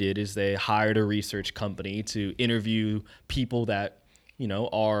Highsnobiety did is they hired a research company to interview people that, you know,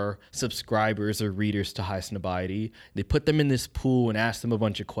 are subscribers or readers to Highsnobiety. They put them in this pool and asked them a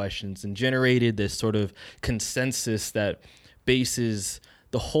bunch of questions and generated this sort of consensus that bases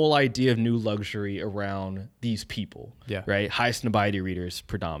the whole idea of new luxury around these people, right? Highsnobiety readers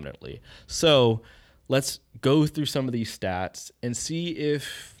predominantly. So let's go through some of these stats and see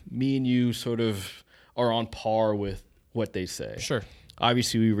if me and you sort of are on par with what they say. Sure.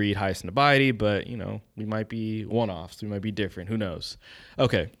 Obviously, we read Highsnobiety, but, you know, we might be one-offs. We might be different. Who knows?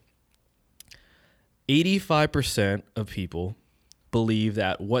 Okay. 85% of people believe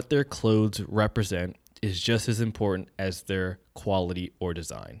that what their clothes represent is just as important as their quality or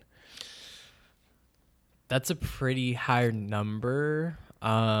design. That's a pretty high number.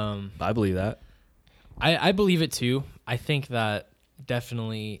 I believe that. I believe it too. I think that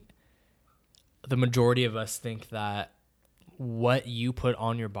definitely the majority of us think that what you put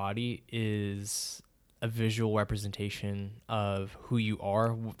on your body is a visual representation of who you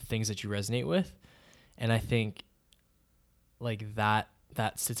are, the things that you resonate with. And I think like that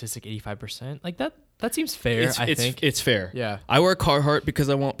statistic, 85%, like that seems fair. I think it's fair. Yeah. I wear Carhartt because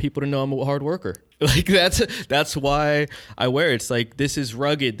I want people to know I'm a hard worker. Like that's why I wear it. It's like, this is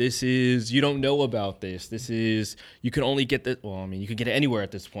rugged. This is, you don't know about this. This is, you can only get this. Well, I mean, you can get it anywhere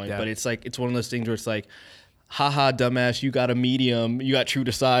at this point, but it's like, it's one of those things where it's like, haha, dumbass, you got a medium, you got true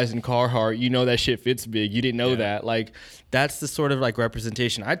to size in Carhartt. You know that shit fits big. You didn't know that. Like, that's the sort of like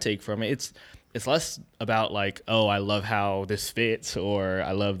representation I take from it. It's less about like, oh, I love how this fits or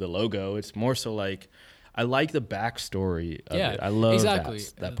I love the logo. It's more so like, I like the backstory of it. I love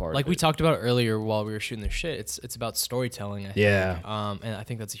that part. Like we talked about earlier while we were shooting this shit, it's about storytelling, I think. Yeah. And I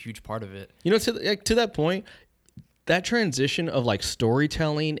think that's a huge part of it. You know, to that point, that transition of like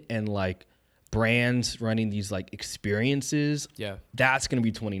storytelling and like brands running these like experiences, Yeah. that's going to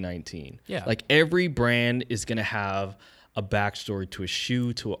be 2019. Yeah. Like every brand is going to have a backstory to a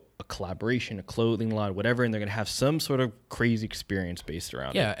shoe, to a collaboration, a clothing line, whatever, and they're going to have some sort of crazy experience based around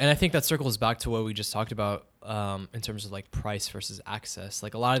it. Yeah, and I think that circles back to what we just talked about in terms of like price versus access.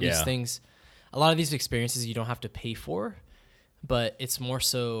 Like a lot of these things, a lot of these experiences you don't have to pay for, but it's more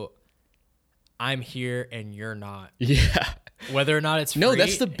so I'm here and you're not. Yeah. Whether or not it's free. No,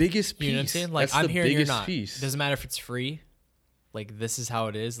 that's the biggest piece. You know what I'm saying? Like that's I'm the here and you're biggest not. piece. Doesn't matter if it's free. Like this is how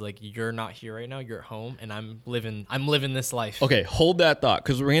it is. Like you're not here right now. You're at home, and I'm living this life. Okay, hold that thought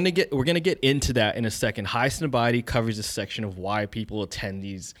because we're gonna get into that in a second. Highsnobiety covers a section of why people attend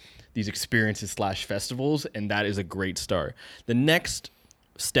these experiences / festivals, and that is a great start. The next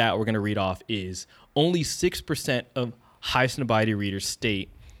stat we're gonna read off is only 6% of Highsnobiety readers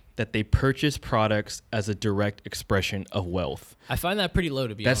state that they purchase products as a direct expression of wealth. I find that pretty low,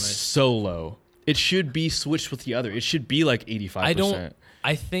 to be That's honest. so low. It should be switched with the other. It should be like 85%.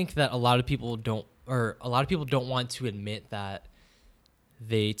 I think that a lot of people don't want to admit that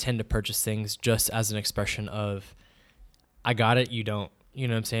they tend to purchase things just as an expression of I got it, you don't. You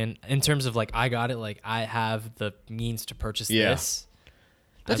know what I'm saying? In terms of like I got it, like I have the means to purchase this.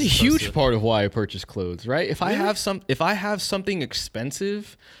 That's a huge part of why I purchase clothes, right? If I have something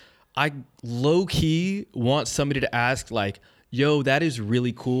expensive, I low key want somebody to ask like, "Yo, that is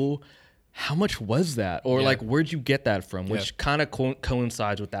really cool. How much was that?" Or like, "Where'd you get that from?" Which kind of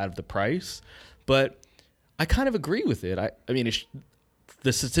coincides with that of the price. But I kind of agree with it. I mean,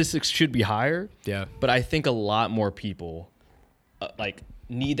 the statistics should be higher. Yeah. But I think a lot more people like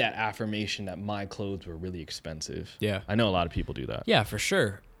need that affirmation that my clothes were really expensive. Yeah. I know a lot of people do that. Yeah, for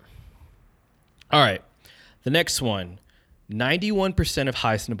sure. All right. The next one. 91% of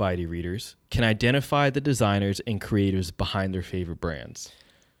Highsnobiety readers can identify the designers and creators behind their favorite brands.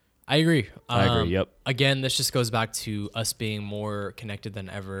 I agree. I agree, yep. Again, this just goes back to us being more connected than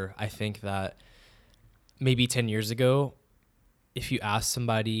ever. I think that maybe 10 years ago, if you asked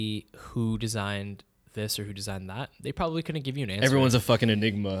somebody who designed this or who designed that, they probably couldn't give you an answer. Everyone's a fucking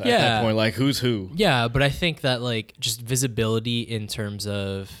enigma at that point. Like, who's who? Yeah, but I think that like just visibility in terms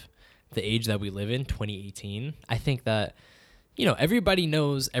of the age that we live in, 2018, I think that, you know, everybody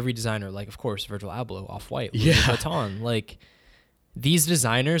knows every designer. Like, of course, Virgil Abloh, Off-White, Louis Vuitton. Like, these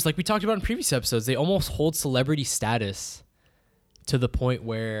designers, like we talked about in previous episodes, they almost hold celebrity status to the point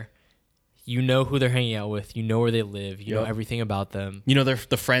where you know who they're hanging out with, you know where they live, you know everything about them. You know, they're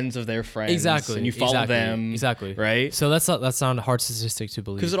the friends of their friends. Exactly. And you follow them. Exactly. Right? So that's not a hard statistic to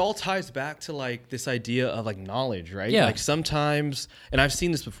believe. Because it all ties back to like this idea of like knowledge, right? Yeah. Like sometimes, and I've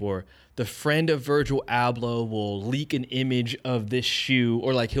seen this before, the friend of Virgil Abloh will leak an image of this shoe,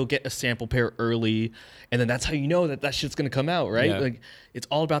 or like he'll get a sample pair early, and then that's how you know that shit's gonna come out, right? Yeah. Like it's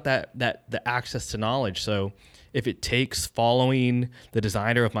all about the access to knowledge. So if it takes following the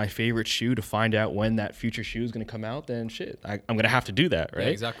designer of my favorite shoe to find out when that future shoe is gonna come out, then shit, I'm gonna have to do that, right?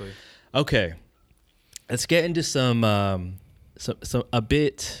 Yeah, exactly. Okay, let's get into some a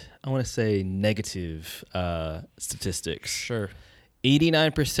bit, I want to say, negative statistics. Sure.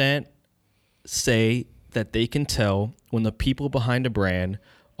 89% say that they can tell when the people behind a brand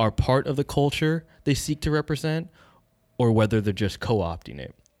are part of the culture they seek to represent or whether they're just co-opting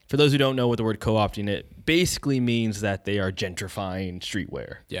it. For those who don't know what the word co-opting it basically means, that they are gentrifying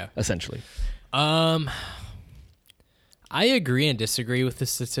streetwear. Yeah. Essentially. I agree and disagree with the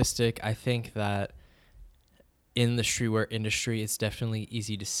statistic. I think that in the streetwear industry, it's definitely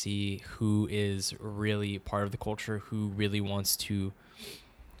easy to see who is really part of the culture, who really wants to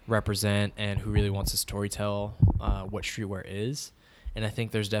represent and who really wants to storytell what streetwear is. And I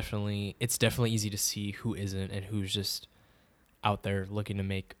think it's definitely easy to see who isn't and who's just out there looking to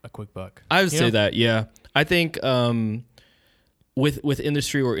make a quick buck. I would say that, yeah. I think with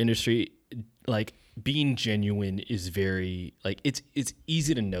industry or industry, like being genuine is very, like, it's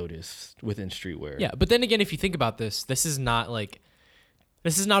easy to notice within streetwear. Yeah, but then again, if you think about this is not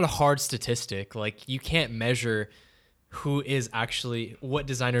a hard statistic. Like, you can't measure who is actually, what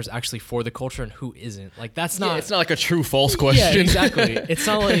designer is actually for the culture and who isn't. Like, that's not. Yeah, it's not like a true false question. Yeah, exactly. It's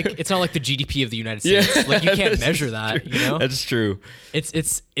not like the GDP of the United States. Yeah, like, you can't measure that. You know, that's true.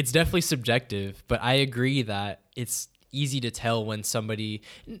 It's definitely subjective, but I agree that it's easy to tell when somebody,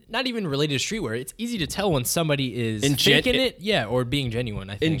 not even related to streetwear, it's easy to tell when somebody is faking it, or being genuine.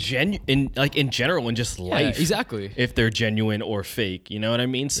 I think in general, in just life, exactly. If they're genuine or fake, you know what I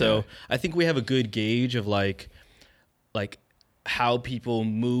mean. So I think we have a good gauge of like how people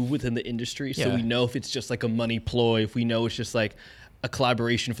move within the industry. So we know if it's just like a money ploy, if we know it's just like a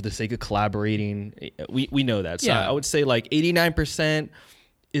collaboration for the sake of collaborating, we know that. So I would say like 89%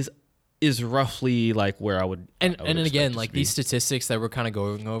 is is roughly like where I would. And I would and expect again, us like to be. these statistics that we're kind of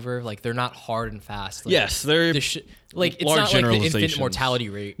going over, like they're not hard and fast. Like, Yes, they're like it's large not like the infant generalizations. mortality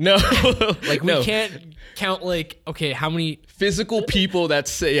rate. No, Like we no. can't count like, okay, how many. Physical people that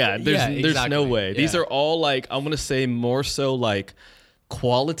say, there's there's no exactly. way. These Yeah. are all like, I'm gonna say more so like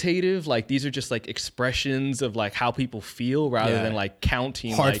qualitative. Like these are just like expressions of like how people feel rather Yeah. than like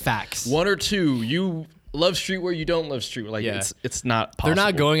counting Hard like, facts. one or two. You love streetwear, you don't love streetwear. Like Yeah. it's not possible. They're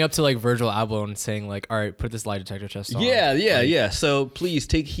not going up to like Virgil Abloh and saying like, all right, put this lie detector test on. Yeah. So please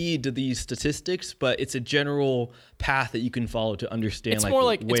take heed to these statistics, but it's a general path that you can follow to understand. It's like more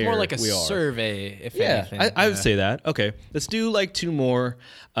like where a we are. survey, if Yeah, anything. I would say that. Okay, let's do like two more.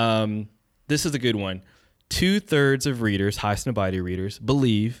 This is a good one. 2/3 of readers, Highsnobiety readers,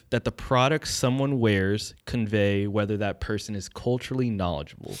 believe that the products someone wears convey whether that person is culturally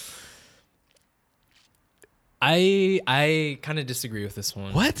knowledgeable. I kind of disagree with this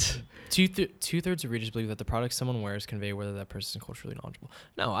one. What? Two-thirds of readers believe that the products someone wears convey whether that person is culturally knowledgeable.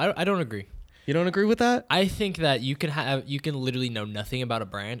 No, I don't agree. You don't agree with that? I think that you can literally know nothing about a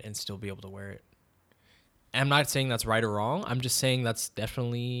brand and still be able to wear it. I'm not saying that's right or wrong. I'm just saying that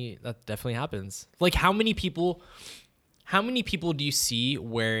definitely happens. Like how many people do you see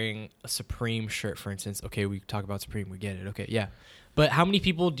wearing a Supreme shirt, for instance? Okay, we talk about Supreme, we get it. Okay, yeah. But how many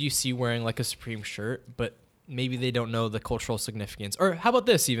people do you see wearing like a Supreme shirt, but maybe they don't know the cultural significance? Or how about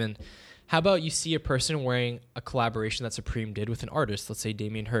this even? How about you see a person wearing a collaboration that Supreme did with an artist, let's say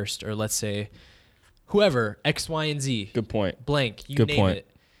Damien Hirst, or let's say whoever, X, Y, and Z. Good point. Blank, you Good name point. it.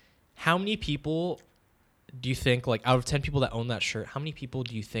 How many people do you think, like out of 10 people that own that shirt, how many people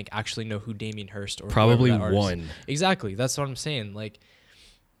do you think actually know who Damien Hirst or Probably whoever that artist- one. Exactly. That's what I'm saying. Like,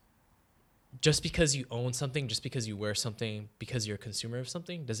 just because you own something, just because you wear something, because you're a consumer of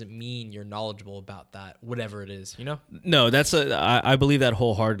something, doesn't mean you're knowledgeable about that, whatever it is, you know? No, I believe that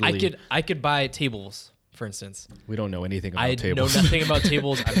wholeheartedly. I could buy tables, for instance. We don't know anything about I tables. know nothing about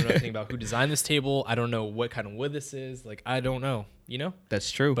tables. I don't know anything about who designed this table. I don't know what kind of wood this is. Like, I don't know, you know?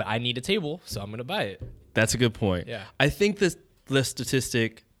 That's true. But I need a table, so I'm going to buy it. That's a good point. Yeah. I think the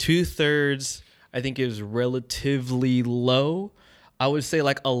statistic 2/3 I think is relatively low. I would say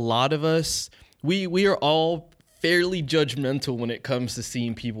like a lot of us, we are all fairly judgmental when it comes to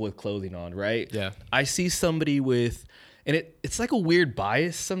seeing people with clothing on, right? Yeah. I see somebody with, and it's like a weird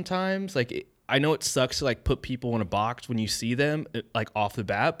bias sometimes. Like I know it sucks to like put people in a box when you see them like off the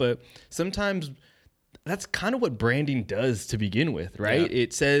bat, but sometimes that's kind of what branding does to begin with, right? Yeah.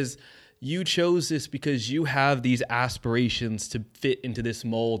 It says you chose this because you have these aspirations to fit into this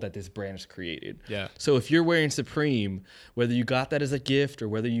mold that this brand has created. Yeah. So if you're wearing Supreme, whether you got that as a gift or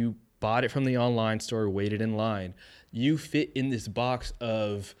whether you bought it from the online store or waited in line, you fit in this box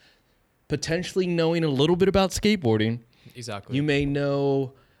of potentially knowing a little bit about skateboarding. Exactly. You may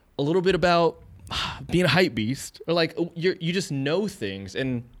know a little bit about being a hype beast, or like you just know things,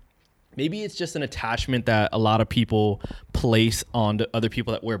 and maybe it's just an attachment that a lot of people place on to other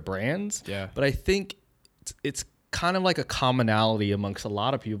people that wear brands. Yeah. But I think it's kind of like a commonality amongst a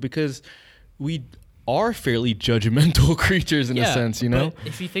lot of people because we are fairly judgmental creatures in a sense, you know? But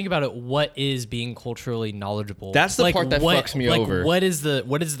if you think about it, what is being culturally knowledgeable? That's the part that fucks me over. What is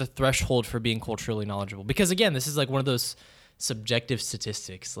the threshold for being culturally knowledgeable? Because again, this is like one of those subjective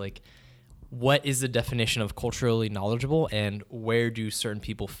statistics. Like, what is the definition of culturally knowledgeable, and where do certain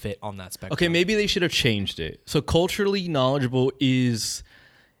people fit on that spectrum? Okay, maybe they should have changed it. So culturally knowledgeable is,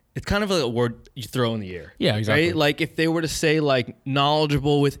 it's kind of like a word you throw in the air. Yeah, exactly. Right? Like if they were to say like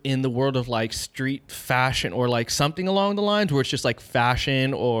knowledgeable within the world of like street fashion or like something along the lines where it's just like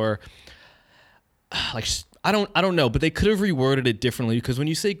fashion or like, I don't know, but they could have reworded it differently, because when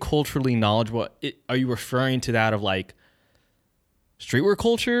you say culturally knowledgeable, are you referring to that of like streetwear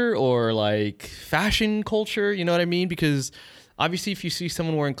culture or like fashion culture? You know what I mean? Because obviously if you see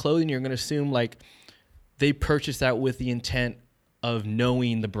someone wearing clothing, you're going to assume like they purchased that with the intent of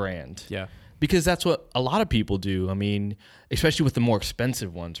knowing the brand. Yeah. Because that's what a lot of people do. I mean, especially with the more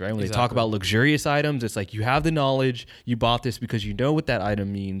expensive ones, right? When they talk Exactly. about luxurious items, it's like you have the knowledge, you bought this because you know what that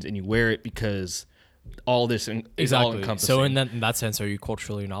item means, and you wear it because all this is all encompassing. So in that sense, are you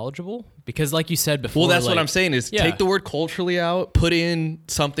culturally knowledgeable? Because like you said before, Well, that's what like- I'm saying is Yeah. take the word culturally out, put in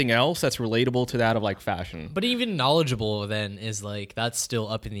something else that's relatable to that of like fashion. But even knowledgeable then is like, that's still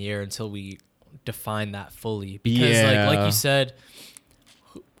up in the air until we define that fully. Because like Yeah. you said,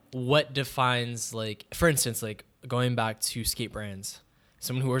 what defines, like, for instance, like going back to skate brands,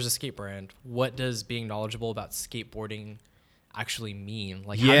 someone who wears a skate brand, what does being knowledgeable about skateboarding actually mean?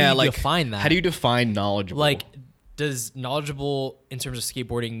 Like, how do you define that? How do you define knowledgeable? Like, does knowledgeable in terms of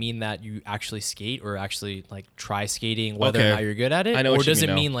skateboarding mean that you actually skate or actually like try skating, whether or not you're good at it? I know or what you does it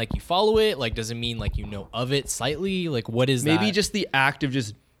mean mean like you follow it? Like, does it mean like you know of it slightly? Like, what is that? Maybe just the act of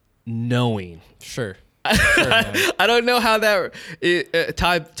just knowing. Sure. Sure, man. I don't know how that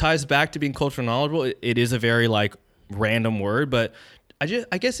ties back to being culturally knowledgeable. It is a very like random word, but I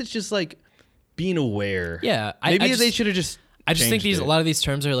guess it's just like being aware. Yeah, maybe they should have just. I just think changed a it. lot of these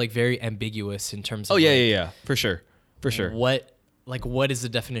terms are like very ambiguous in terms of. Oh yeah, like, yeah, for sure. What is the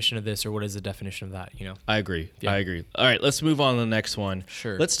definition of this or what is the definition of that? You know. I agree. Yeah. I agree. All right, let's move on to the next one.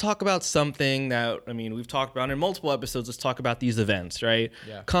 Sure. Let's talk about something that we've talked about in multiple episodes. Let's talk about these events, right?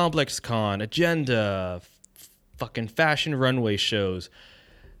 Yeah. Complex Con, Agenda, fucking fashion runway shows.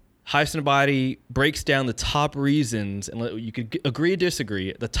 Heist and Body breaks down the top reasons, and you could agree or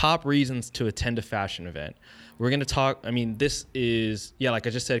disagree, the top reasons to attend a fashion event. We're going to talk, this is, like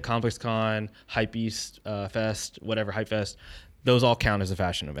I just said, Complex Con, Hypebeast Fest, whatever, Hype Fest. Those all count as a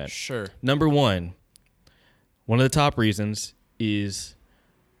fashion event. Sure. Number one of the top reasons is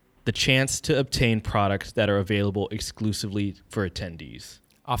the chance to obtain products that are available exclusively for attendees.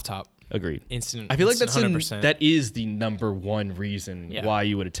 Off top. Agreed. Instant. I feel like 100%. that is the number one reason why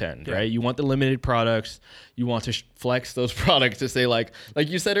you would attend, right? You want the limited products. You want to flex those products to say like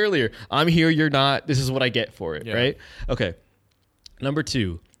you said earlier, I'm here, you're not. This is what I get for it, right? Okay. Number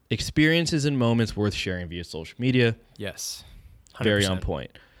two, experiences and moments worth sharing via social media. Yes. 100%. Very on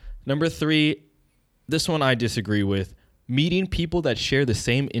point. Number three, this one I disagree with. Meeting people that share the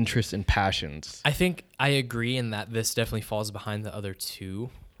same interests and passions. I think I agree in that this definitely falls behind the other two.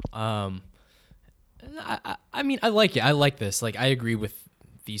 I like it. I like this. Like, I agree with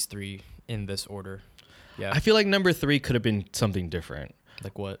these three in this order. Yeah. I feel like number three could have been something different.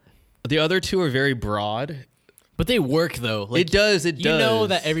 Like what? The other two are very broad. But they work though. Like, it does. You know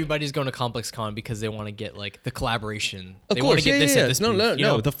that everybody's going to Complex Con because they want to get like the collaboration. Of they course, want to get this at this booth,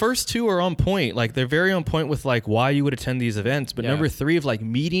 No. The first two are on point. Like they're very on point with like why you would attend these events. But number three of like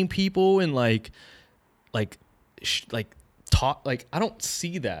meeting people and talk. Like I don't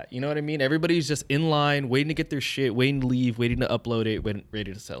see that. You know what I mean? Everybody's just in line, waiting to get their shit, waiting to leave, waiting to upload it,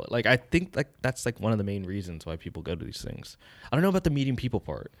 ready to sell it. Like I think like that's like one of the main reasons why people go to these things. I don't know about the meeting people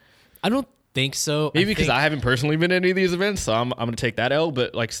part. I don't think so. Maybe because I haven't personally been to any of these events, so I'm gonna take that L.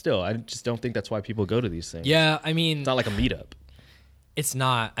 But like still, I just don't think that's why people go to these things. Yeah, I mean, it's not like a meetup. It's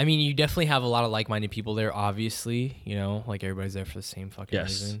not. I mean, you definitely have a lot of like-minded people there. Obviously, like everybody's there for the same fucking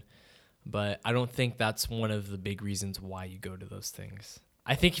reason. But I don't think that's one of the big reasons why you go to those things.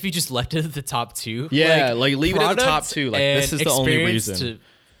 I think if you just left it at the top two, like leave it at the top two. Like this is the only reason.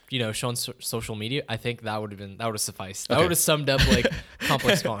 To, show on social media, I think that would have sufficed. That would have summed up like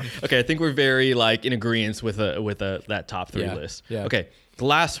Complex Con. Okay, I think we're very like in agreement with that top three list. Yeah. Okay, the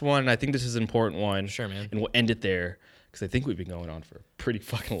last one. I think this is an important one. Sure, man. And we'll end it there because I think we've been going on for a pretty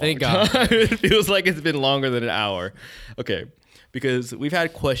fucking long Thank time. God. It feels like it's been longer than an hour. Okay. Because we've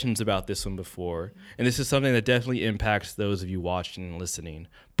had questions about this one before, and this is something that definitely impacts those of you watching and listening.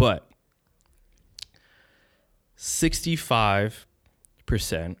 But 65%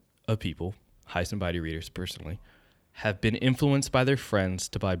 of people, Heist and Body readers personally, have been influenced by their friends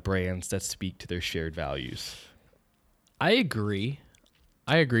to buy brands that speak to their shared values. I agree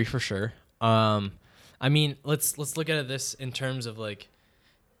for sure. I mean, let's look at this in terms of like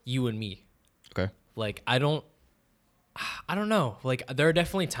you and me. Okay. Like I don't know. Like there are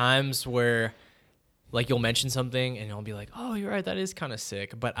definitely times where like you'll mention something and I'll be like, "Oh, you're right. That is kind of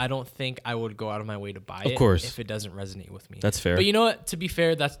sick." But I don't think I would go out of my way to buy it if it doesn't resonate with me. That's fair. But you know what? To be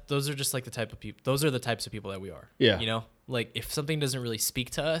fair, those are just like the type of people. Those are the types of people that we are. Yeah. Like if something doesn't really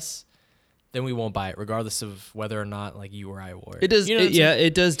speak to us, then we won't buy it, regardless of whether or not like you or I wore it. It does.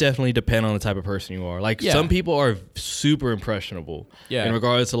 It does definitely depend on the type of person you are. Like some people are super impressionable. Yeah. In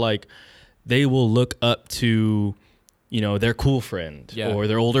regards to like, they will look up to, their cool friend or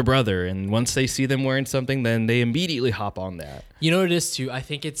their older brother. And once they see them wearing something, then they immediately hop on that. You know what it is too? I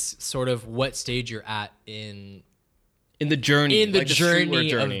think it's sort of what stage you're at in the journey. In the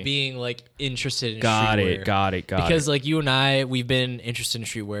journey of being like interested in streetwear. Got it. Because like you and I, we've been interested in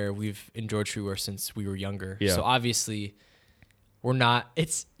streetwear. We've enjoyed streetwear since we were younger. Yeah. So obviously we're not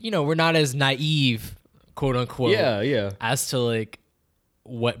as naive, quote unquote. Yeah. As to like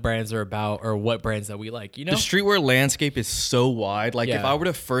what brands are about or what brands that we like, The streetwear landscape is so wide. Like if I were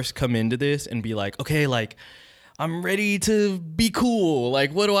to first come into this and be like, okay, like I'm ready to be cool.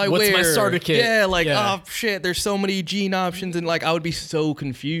 Like what do I wear? What's my starter kit? Yeah, oh shit, there's so many jean options and like I would be so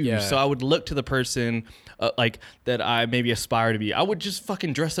confused. Yeah. So I would look to the person like that I maybe aspire to be. I would just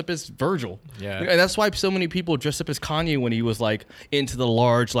fucking dress up as Virgil. Yeah. And that's why so many people dress up as Kanye when he was like into the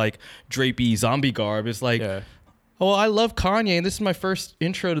large like drapey zombie garb. It's like oh, I love Kanye, and this is my first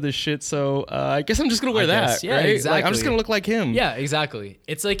intro to this shit, so I guess I'm just gonna wear that. Yeah, right? exactly. Like, I'm just gonna look like him. Yeah, exactly.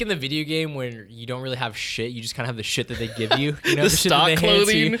 It's like in the video game when you don't really have shit, you just kind of have the shit that they give you. You know, The shit stock that they hand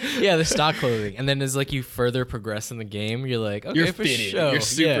to you. clothing. Yeah, the stock clothing. And then as like you further progress in the game, you're like, okay, You're for fitted. sure. You're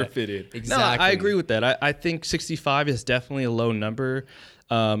super Yeah, fitted. Exactly. No, I agree with that. I think 65 is definitely a low number.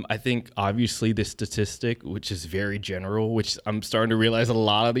 I think obviously this statistic, which is very general, which I'm starting to realize a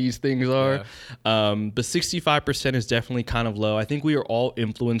lot of these things are, but 65% is definitely kind of low. I think we are all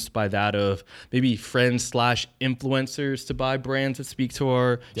influenced by that of maybe friends / influencers to buy brands that speak to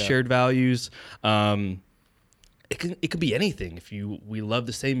our shared values. It could be anything. If we love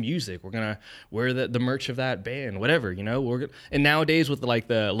the same music, we're gonna wear the merch of that band, whatever, you know. And nowadays with like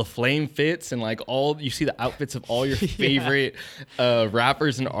the La Flame fits and like all, you see the outfits of all your favorite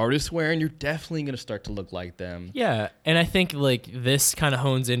rappers and artists wearing, you're definitely gonna start to look like them. Yeah, and I think like this kind of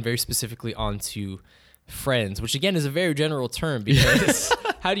hones in very specifically onto friends, which again is a very general term because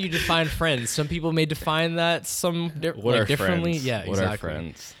how do you define friends? Some people may define that differently. Friends? Yeah, what exactly. are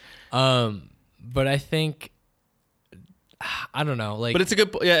friends? But I think I don't know, like, But it's a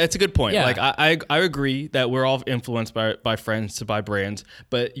good point. Yeah. Like I agree that we're all influenced by friends to buy brands,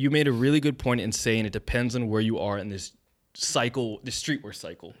 but you made a really good point in saying it depends on where you are in this cycle, the streetwear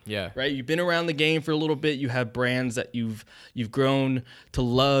cycle. Yeah. Right? You've been around the game for a little bit, you have brands that you've grown to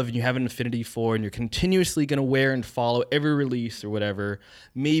love and you have an affinity for, and you're continuously going to wear and follow every release or whatever.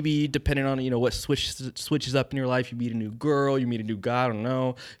 Maybe depending on, you know, what switches up in your life, you meet a new girl, you meet a new guy, I don't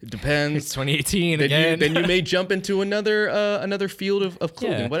know. It depends. it's 2018 then again. then you may jump into another field of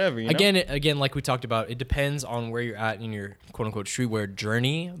clothing, whatever, you know? Again, like we talked about, it depends on where you're at in your quote unquote streetwear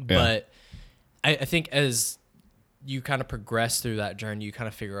journey. But I think as you kind of progress through that journey, you kind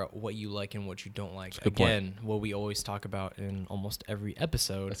of figure out what you like and what you don't like. Again, what we always talk about in almost every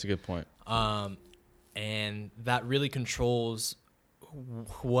episode. That's a good point. And that really controls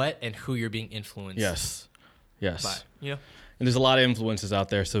what and who you're being influenced. Yes. By, you know? And there's a lot of influences out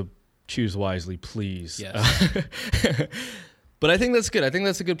there, so choose wisely, please. Yes. But I think that's good. I think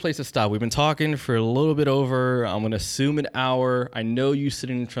that's a good place to stop. We've been talking for a little bit over, I'm going to assume an hour. I know you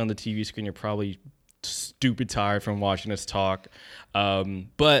sitting in front of the TV screen, you're probably stupid tired from watching us talk.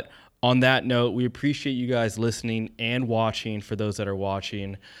 But on that note, we appreciate you guys listening and watching, for those that are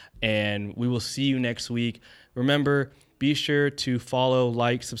watching. And we will see you next week. Remember, be sure to follow,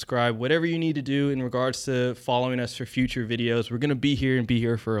 like, subscribe, whatever you need to do in regards to following us for future videos. We're going to be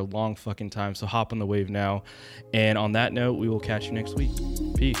here for a long fucking time. So hop on the wave now. And on that note, we will catch you next week.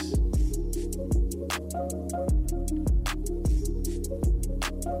 Peace.